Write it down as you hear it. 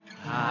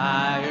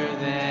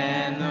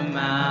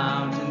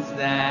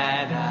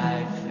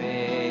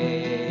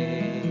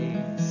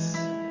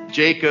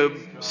Jacob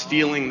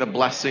stealing the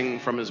blessing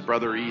from his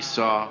brother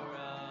Esau,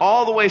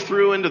 all the way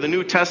through into the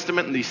New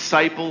Testament and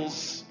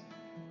disciples,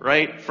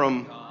 right?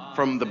 From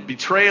the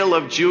betrayal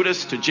of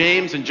Judas to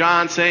James and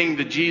John saying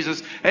to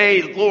Jesus,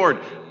 hey, Lord,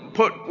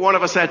 put one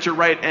of us at your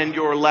right and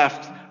your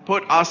left.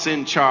 Put us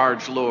in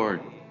charge,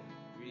 Lord.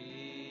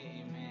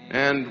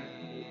 And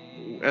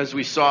as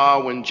we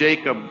saw when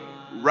Jacob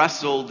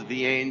wrestled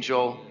the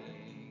angel,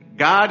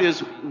 God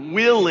is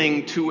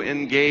willing to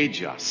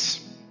engage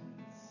us.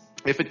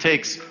 If it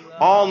takes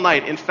all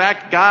night. In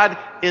fact, God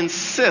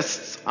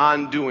insists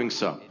on doing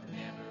so.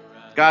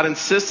 God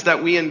insists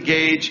that we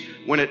engage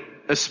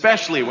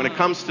especially when it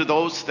comes to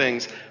those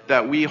things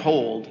that we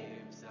hold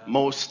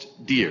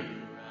most dear.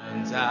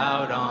 Runs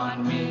out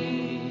on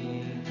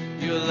me.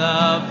 Your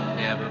love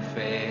never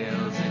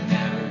fails, it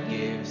never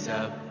gives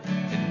up,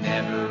 it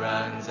never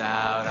runs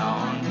out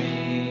on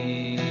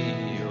me.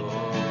 Your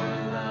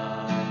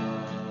love.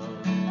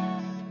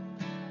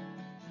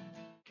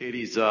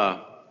 Katie's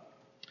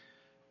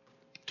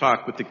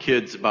talk with the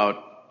kids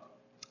about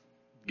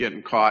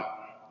getting caught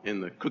in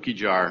the cookie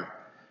jar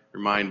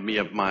remind me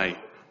of my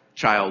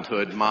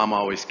childhood. Mom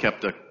always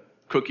kept a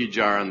cookie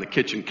jar on the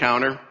kitchen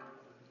counter.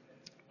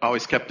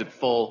 Always kept it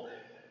full.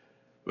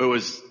 It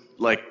was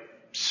like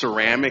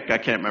ceramic. I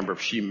can't remember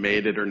if she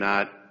made it or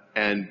not.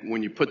 And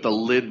when you put the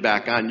lid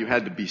back on, you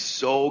had to be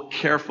so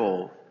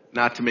careful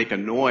not to make a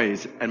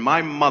noise. And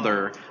my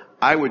mother,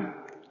 I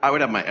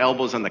would have my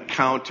elbows on the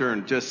counter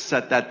and just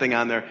set that thing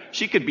on there.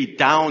 She could be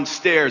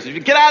downstairs. If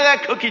you get out of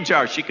that cookie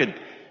jar, she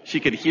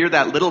could hear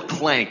that little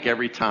clank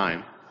every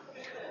time.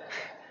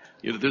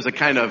 You know, there's a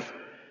kind of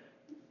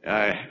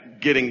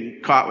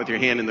getting caught with your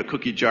hand in the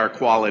cookie jar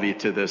quality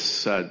to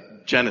this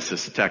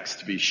Genesis text,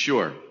 to be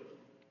sure.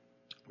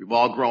 We've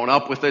all grown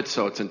up with it,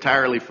 so it's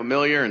entirely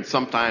familiar, and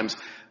sometimes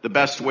the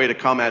best way to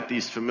come at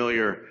these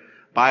familiar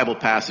Bible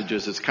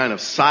passages is kind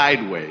of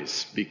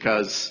sideways,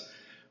 because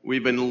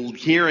we've been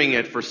hearing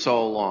it for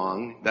so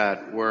long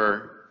that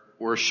we're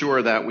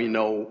sure that we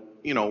know,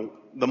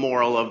 the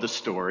moral of the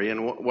story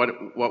and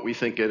what we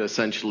think it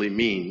essentially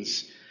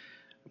means.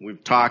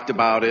 We've talked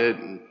about it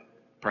and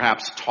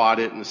perhaps taught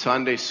it in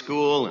Sunday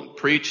school and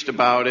preached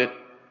about it.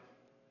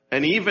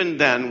 And even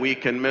then we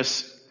can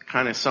miss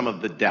kind of some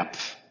of the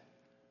depth,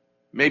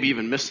 maybe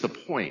even miss the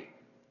point.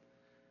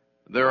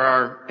 There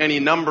are any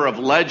number of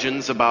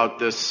legends about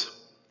this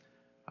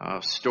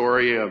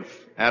story of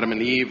Adam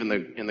and Eve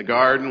in the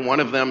garden. One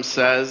of them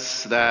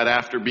says that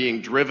after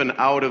being driven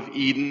out of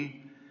Eden,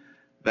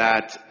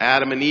 that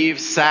Adam and Eve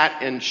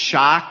sat in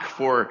shock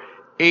for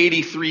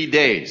 83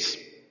 days.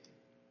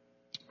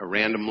 A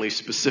randomly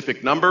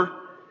specific number.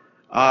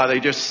 They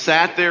just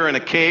sat there in a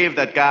cave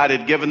that God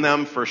had given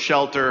them for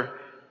shelter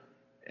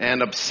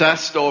and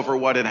obsessed over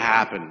what had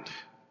happened.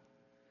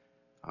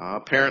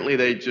 Apparently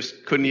they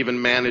just couldn't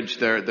even manage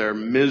their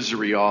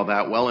misery all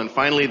that well, and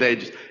finally they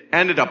just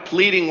ended up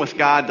pleading with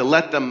God to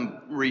let them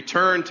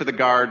return to the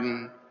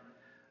garden.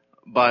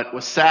 But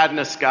with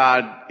sadness,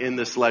 God in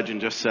this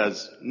legend just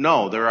says,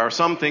 no, there are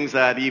some things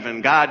that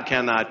even God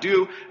cannot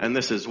do, and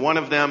this is one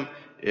of them.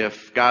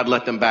 If God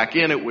let them back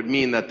in, it would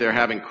mean that their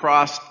having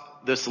crossed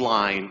this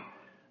line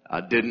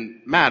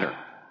didn't matter.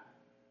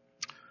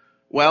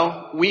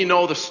 Well, we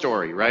know the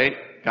story, right?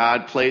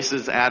 God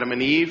places Adam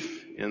and Eve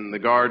in the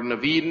Garden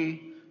of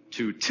Eden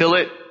to till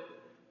it,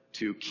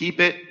 to keep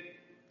it.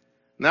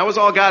 And that was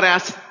all God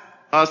asked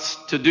us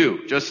to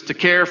do, just to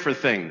care for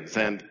things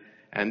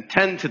and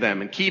tend to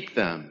them and keep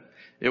them.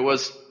 It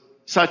was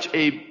such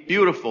a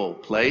beautiful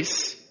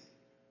place,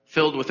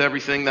 filled with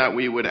everything that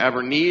we would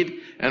ever need.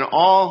 And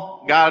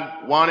all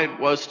God wanted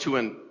was to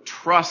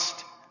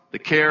entrust the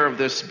care of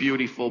this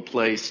beautiful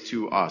place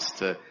to us,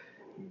 to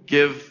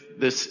give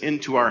this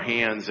into our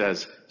hands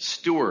as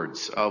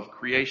stewards of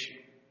creation.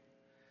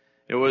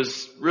 It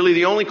was really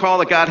the only call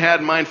that God had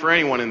in mind for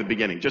anyone in the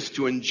beginning, just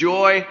to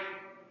enjoy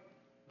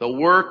the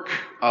work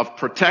of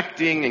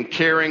protecting and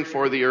caring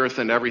for the earth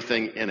and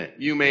everything in it.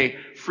 You may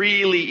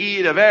freely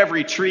eat of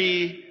every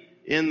tree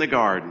in the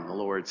garden, the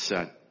Lord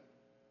said.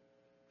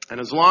 And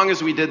as long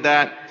as we did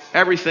that,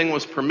 everything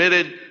was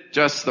permitted,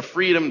 just the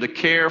freedom to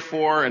care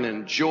for and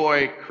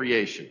enjoy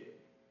creation.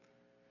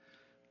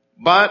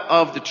 But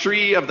of the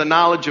tree of the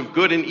knowledge of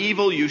good and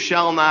evil you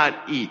shall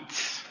not eat,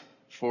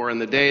 for in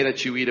the day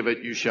that you eat of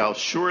it you shall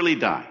surely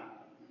die.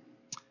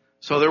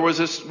 So there was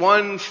this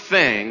one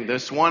thing,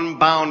 this one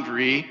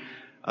boundary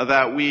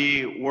that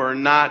we were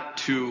not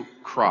to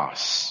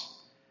cross.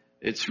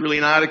 It's really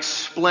not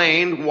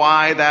explained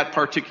why that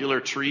particular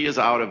tree is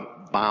out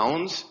of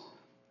bounds.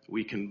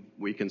 We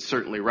can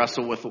certainly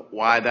wrestle with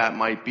why that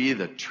might be,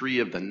 the tree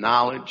of the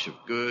knowledge of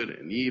good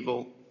and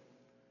evil.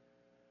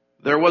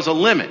 There was a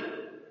limit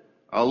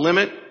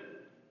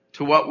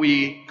to what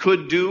we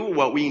could do,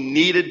 what we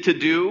needed to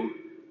do,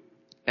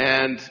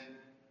 and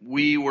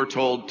we were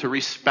told to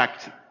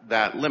respect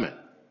that limit.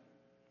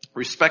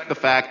 Respect the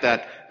fact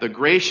that the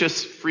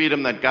gracious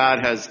freedom that God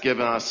has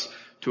given us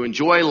to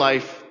enjoy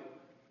life,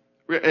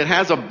 it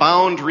has a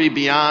boundary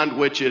beyond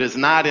which it is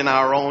not in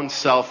our own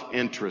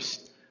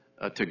self-interest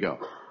to go.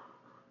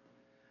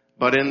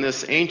 But in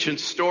this ancient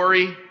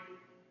story,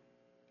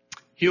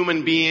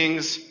 human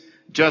beings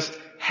just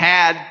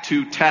had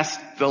to test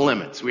the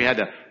limits. We had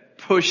to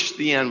push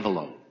the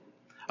envelope,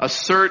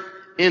 assert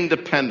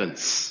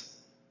independence,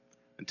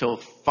 until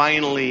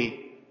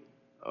finally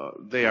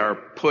they are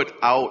put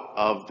out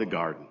of the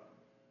garden.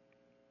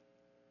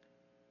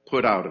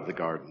 Put out of the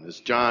garden. As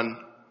John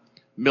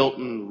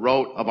Milton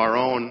wrote of our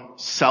own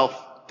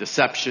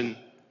self-deception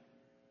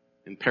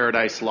in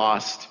Paradise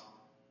Lost,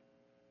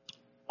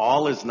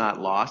 all is not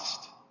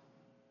lost.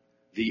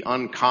 The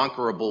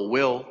unconquerable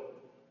will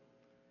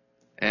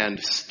and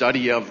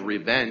study of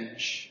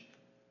revenge,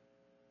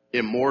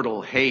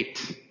 immortal hate,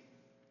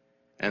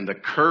 and the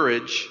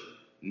courage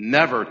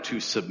never to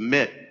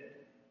submit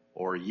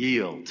or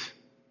yield.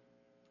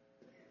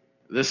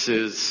 This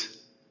is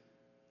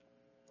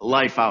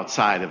life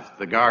outside of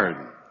the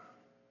garden.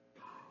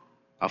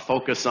 A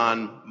focus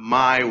on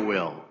my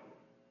will,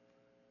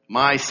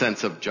 my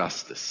sense of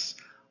justice,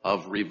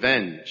 of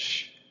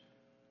revenge,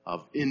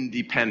 of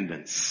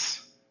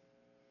independence.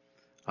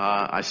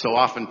 I so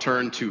often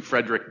turn to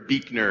Frederick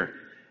Buechner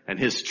and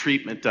his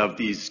treatment of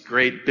these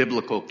great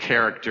biblical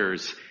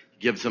characters. He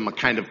gives them a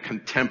kind of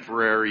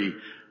contemporary,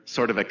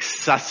 sort of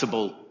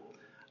accessible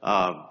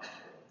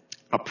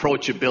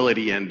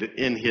approachability. And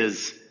in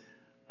his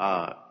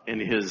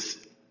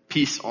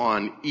piece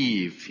on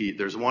Eve,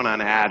 there's one on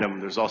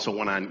Adam, there's also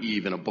one on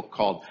Eve in a book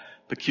called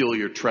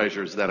Peculiar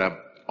Treasures that I've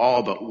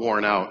all but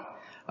worn out.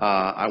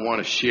 I want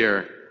to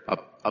share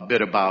a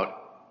bit about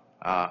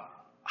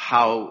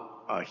how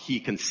he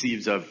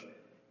conceives of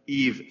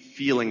Eve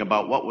feeling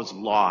about what was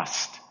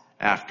lost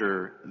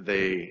after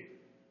they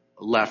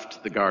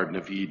left the Garden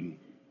of Eden.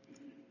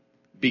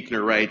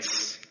 Buechner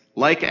writes,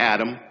 like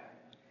Adam,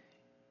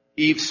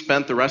 Eve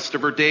spent the rest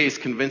of her days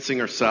convincing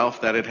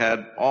herself that it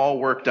had all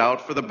worked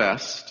out for the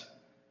best.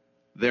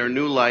 Their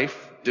new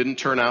life didn't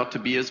turn out to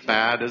be as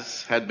bad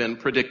as had been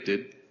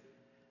predicted,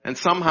 and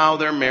somehow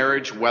their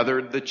marriage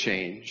weathered the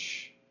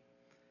change.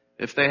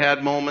 If they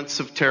had moments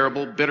of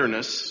terrible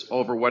bitterness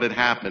over what had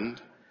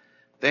happened,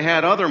 they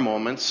had other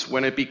moments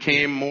when it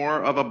became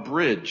more of a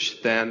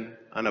bridge than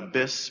an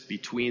abyss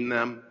between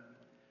them,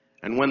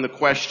 and when the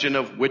question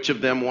of which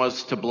of them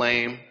was to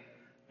blame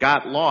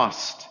got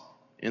lost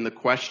in the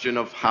question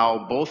of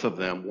how both of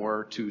them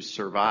were to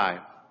survive.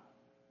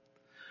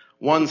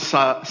 One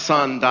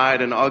son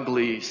died an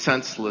ugly,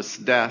 senseless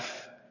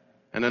death,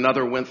 and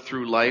another went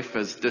through life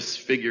as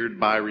disfigured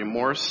by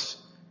remorse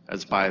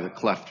as by the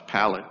cleft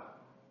palate.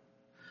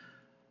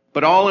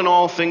 But all in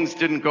all, things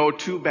didn't go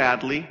too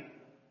badly.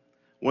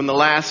 When the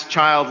last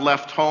child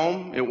left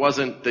home, it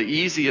wasn't the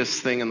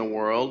easiest thing in the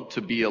world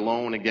to be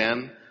alone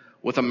again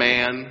with a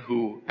man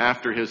who,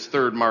 after his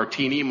third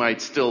martini, might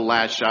still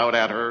lash out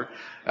at her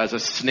as a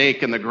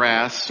snake in the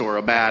grass or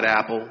a bad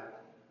apple.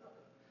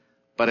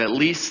 But at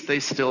least they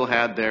still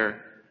had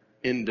their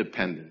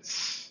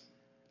independence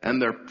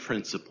and their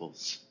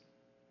principles,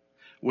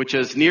 which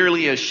as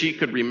nearly as she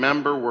could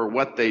remember were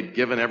what they'd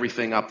given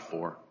everything up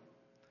for.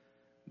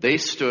 They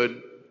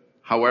stood,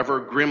 however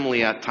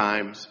grimly at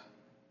times,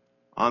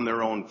 on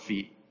their own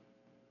feet.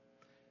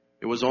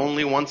 It was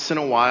only once in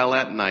a while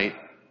at night,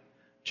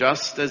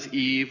 just as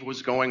Eve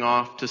was going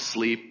off to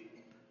sleep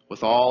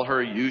with all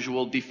her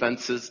usual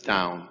defenses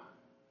down,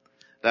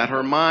 that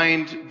her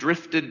mind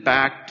drifted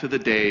back to the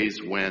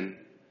days when,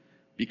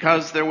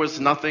 because there was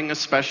nothing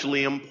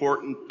especially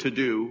important to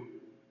do,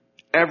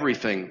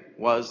 everything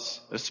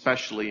was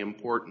especially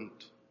important.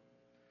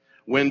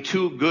 When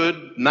too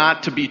good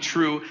not to be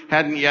true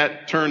hadn't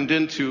yet turned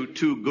into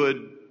too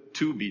good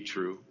to be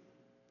true.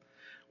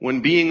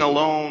 When being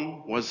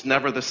alone was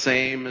never the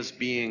same as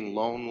being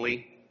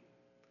lonely.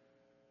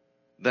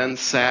 Then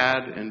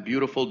sad and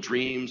beautiful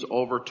dreams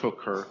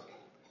overtook her,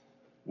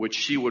 which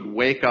she would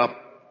wake up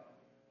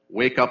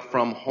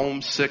from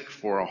homesick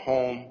for a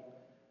home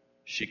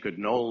she could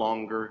no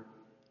longer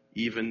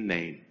even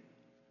name.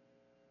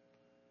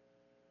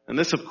 And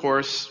this, of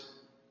course,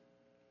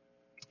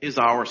 is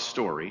our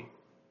story.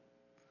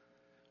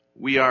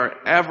 We are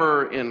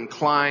ever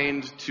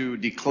inclined to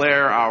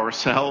declare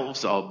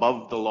ourselves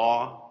above the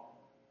law,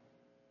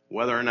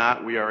 whether or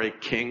not we are a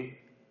king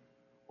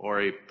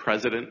or a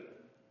president.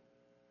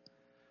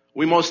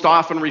 We most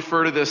often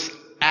refer to this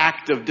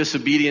act of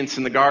disobedience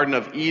in the Garden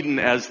of Eden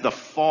as the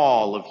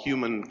fall of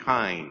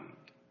humankind.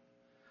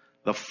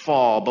 The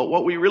fall. But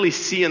what we really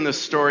see in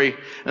this story,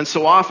 and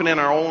so often in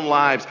our own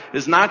lives,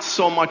 is not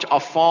so much a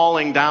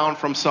falling down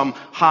from some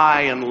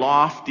high and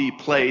lofty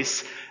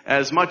place,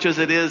 as much as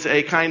it is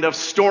a kind of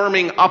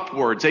storming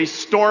upwards, a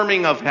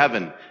storming of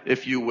heaven,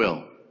 if you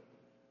will.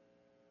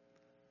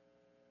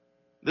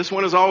 This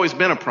one has always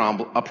been a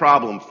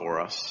problem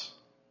for us.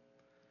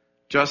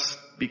 Just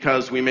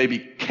because we may be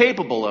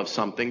capable of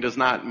something does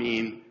not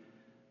mean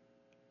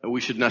that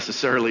we should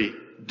necessarily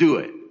do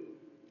it.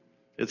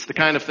 It's the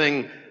kind of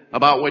thing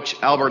about which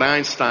Albert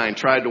Einstein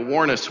tried to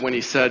warn us when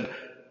he said,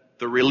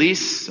 the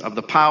release of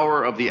the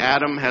power of the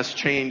atom has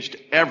changed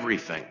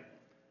everything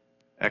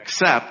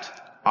except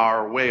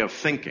our way of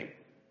thinking.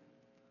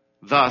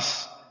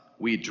 Thus,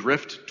 we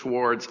drift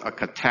towards a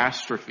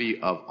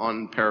catastrophe of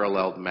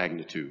unparalleled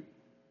magnitude.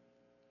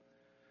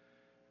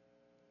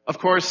 Of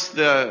course,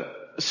 the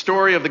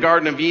story of the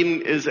Garden of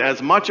Eden is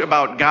as much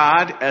about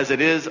God as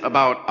it is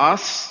about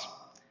us.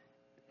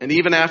 And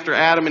even after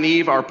Adam and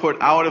Eve are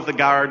put out of the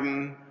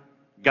garden,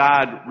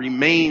 God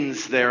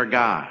remains their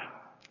God.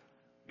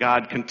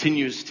 God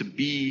continues to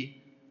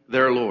be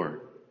their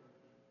Lord.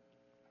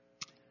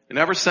 And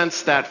ever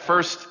since that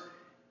first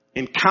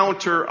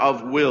encounter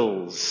of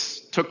wills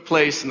took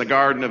place in the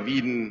Garden of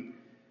Eden,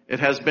 it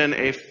has been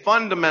a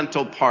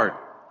fundamental part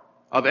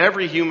of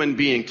every human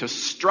being to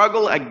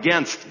struggle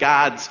against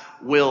God's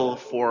will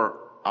for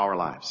our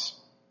lives.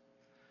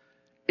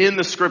 In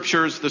the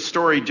scriptures, the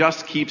story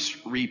just keeps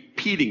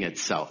repeating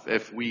itself.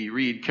 If we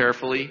read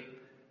carefully,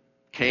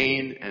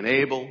 Cain and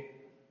Abel,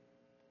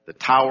 the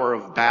Tower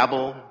of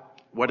Babel,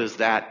 what is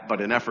that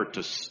but an effort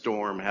to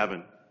storm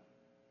heaven?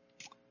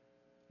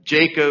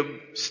 Jacob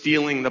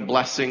stealing the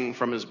blessing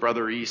from his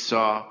brother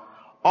Esau,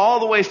 all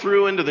the way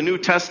through into the New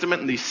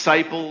Testament and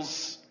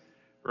disciples,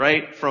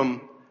 right?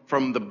 From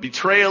the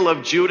betrayal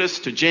of Judas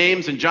to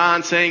James and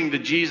John saying to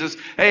Jesus,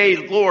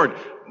 hey, Lord,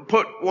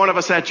 put one of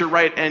us at your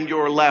right and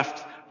your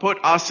left. Put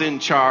us in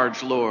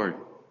charge, Lord.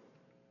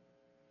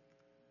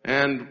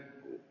 And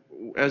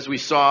as we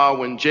saw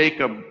when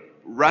Jacob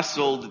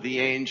wrestled the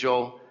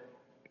angel,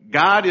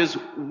 God is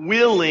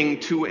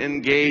willing to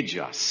engage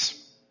us.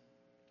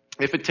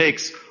 If it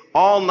takes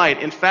all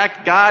night. In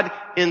fact, God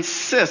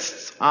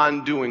insists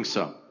on doing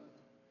so.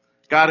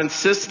 God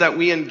insists that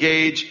we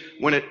engage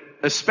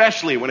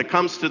especially when it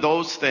comes to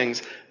those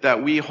things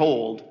that we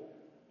hold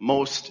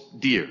most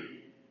dear.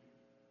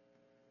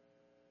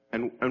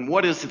 And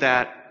what is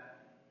that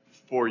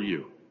for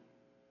you?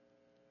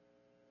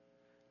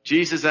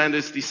 Jesus and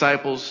his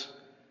disciples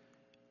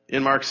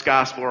in Mark's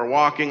gospel are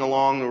walking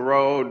along the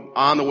road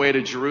on the way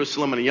to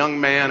Jerusalem,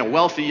 and a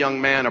wealthy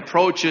young man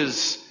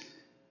approaches,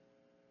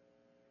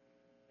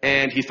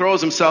 and he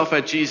throws himself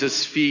at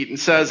Jesus' feet and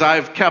says,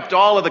 I've kept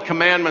all of the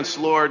commandments,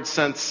 Lord,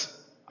 since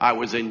I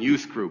was in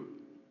youth group.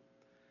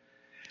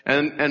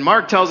 And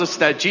Mark tells us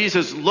that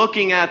Jesus,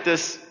 looking at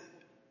this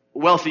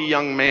wealthy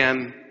young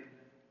man,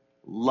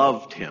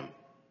 loved him.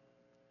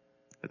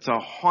 It's a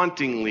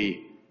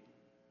hauntingly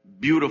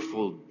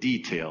beautiful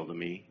detail to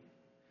me.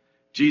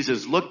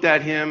 Jesus looked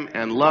at him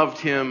and loved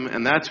him,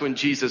 and that's when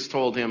Jesus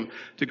told him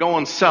to go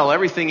and sell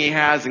everything he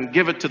has and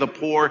give it to the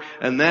poor,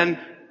 and then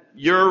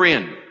you're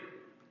in.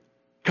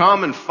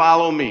 Come and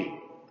follow me.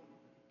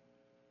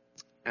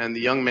 And the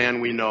young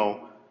man, we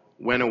know,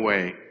 went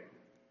away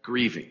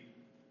grieving.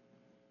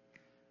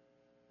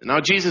 Now,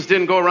 Jesus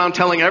didn't go around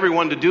telling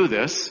everyone to do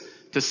this,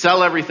 to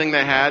sell everything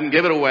they had and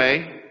give it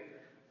away,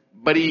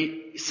 but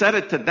he said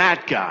it to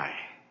that guy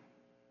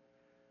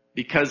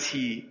because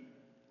he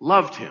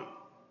loved him.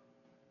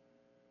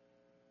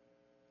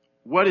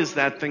 What is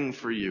that thing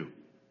for you?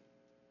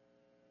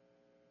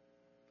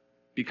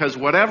 Because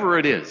whatever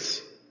it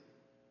is,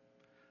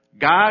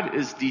 God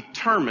is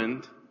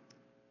determined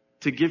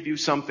to give you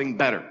something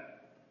better.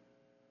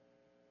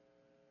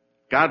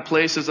 God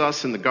places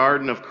us in the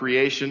garden of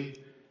creation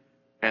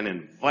and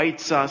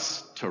invites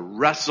us to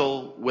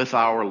wrestle with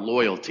our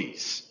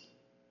loyalties.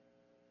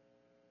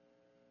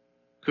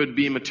 Could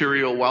be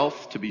material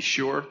wealth, to be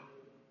sure.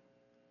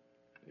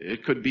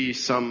 It could be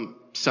some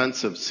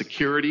sense of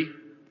security,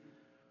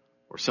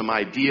 or some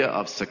idea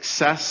of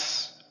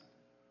success,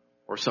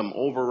 or some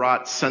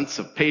overwrought sense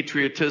of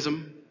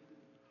patriotism,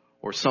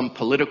 or some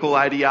political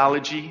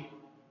ideology,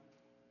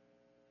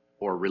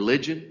 or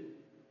religion.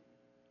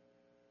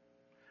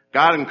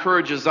 God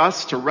encourages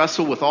us to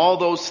wrestle with all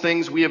those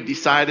things we have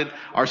decided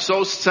are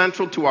so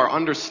central to our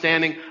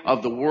understanding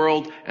of the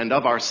world and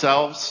of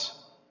ourselves,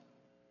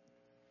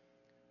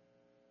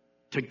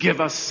 to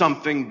give us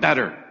something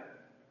better,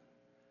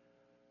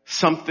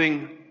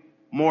 something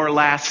more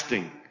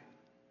lasting,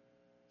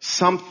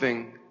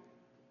 something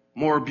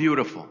more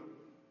beautiful.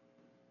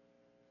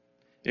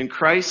 In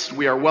Christ,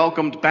 we are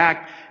welcomed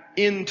back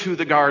into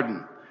the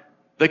garden.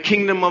 The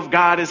kingdom of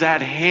God is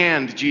at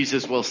hand,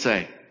 Jesus will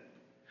say,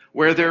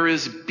 where there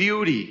is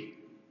beauty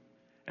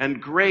and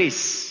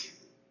grace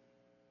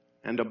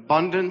and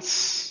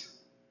abundance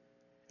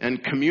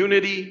and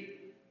community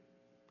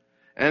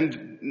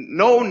and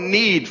no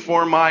need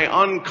for my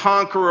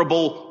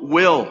unconquerable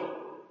will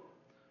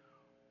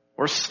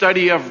or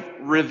study of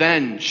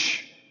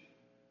revenge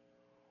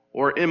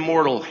or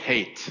immortal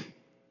hate.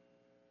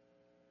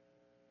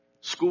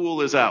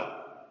 School is out.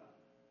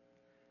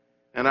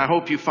 And I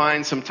hope you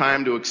find some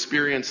time to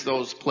experience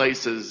those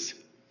places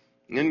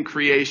in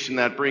creation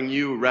that bring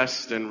you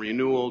rest and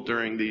renewal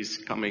during these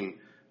coming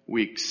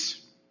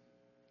weeks.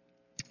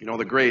 You know,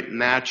 the great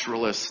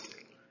naturalist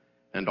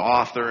and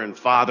author and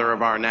father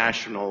of our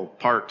national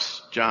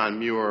parks, John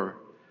Muir,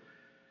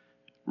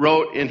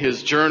 wrote in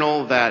his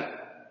journal that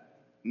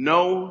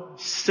no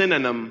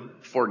synonym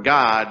for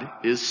God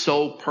is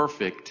so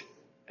perfect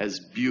as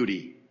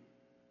beauty.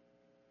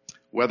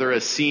 Whether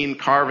as seen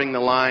carving the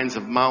lines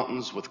of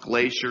mountains with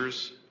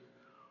glaciers,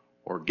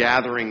 or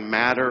gathering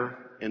matter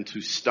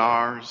into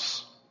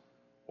stars,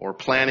 or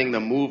planning the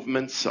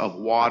movements of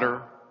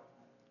water,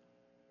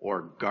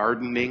 or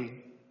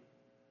gardening.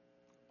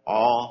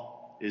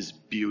 All is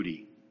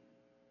beauty.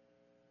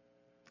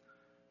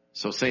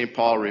 So St.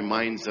 Paul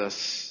reminds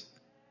us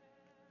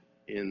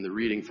in the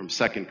reading from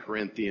 2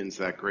 Corinthians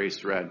that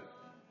Grace read,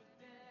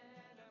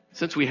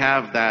 since we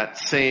have that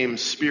same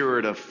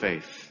spirit of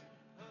faith,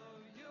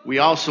 we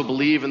also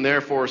believe and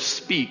therefore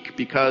speak,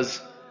 because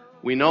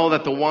we know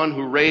that the one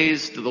who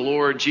raised the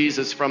Lord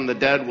Jesus from the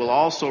dead will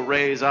also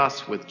raise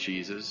us with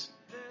Jesus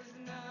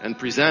and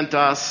present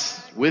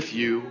us with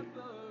you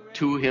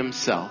to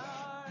himself.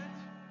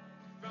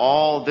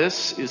 All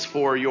this is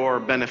for your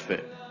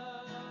benefit,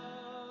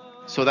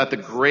 so that the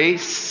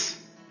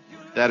grace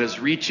that is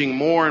reaching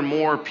more and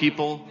more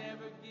people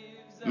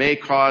may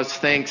cause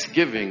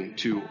thanksgiving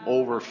to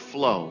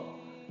overflow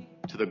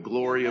to the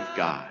glory of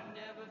God.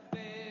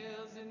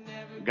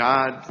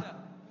 God,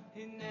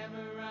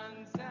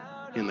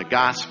 in the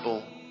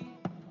gospel,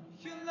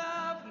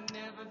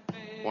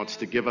 wants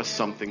to give us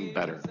something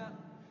better,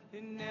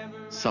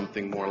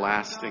 something more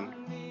lasting,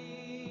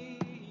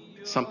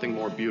 something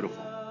more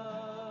beautiful,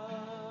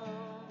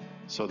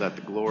 so that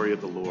the glory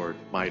of the Lord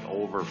might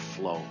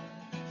overflow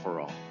for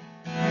all.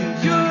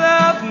 Your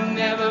love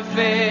never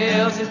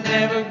fails, it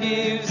never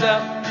gives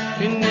up,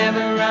 it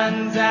never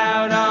runs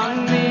out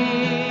on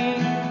me.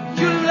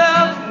 Your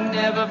love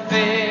never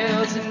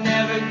fails, it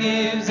never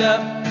gives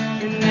up,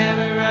 it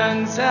never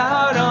runs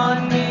out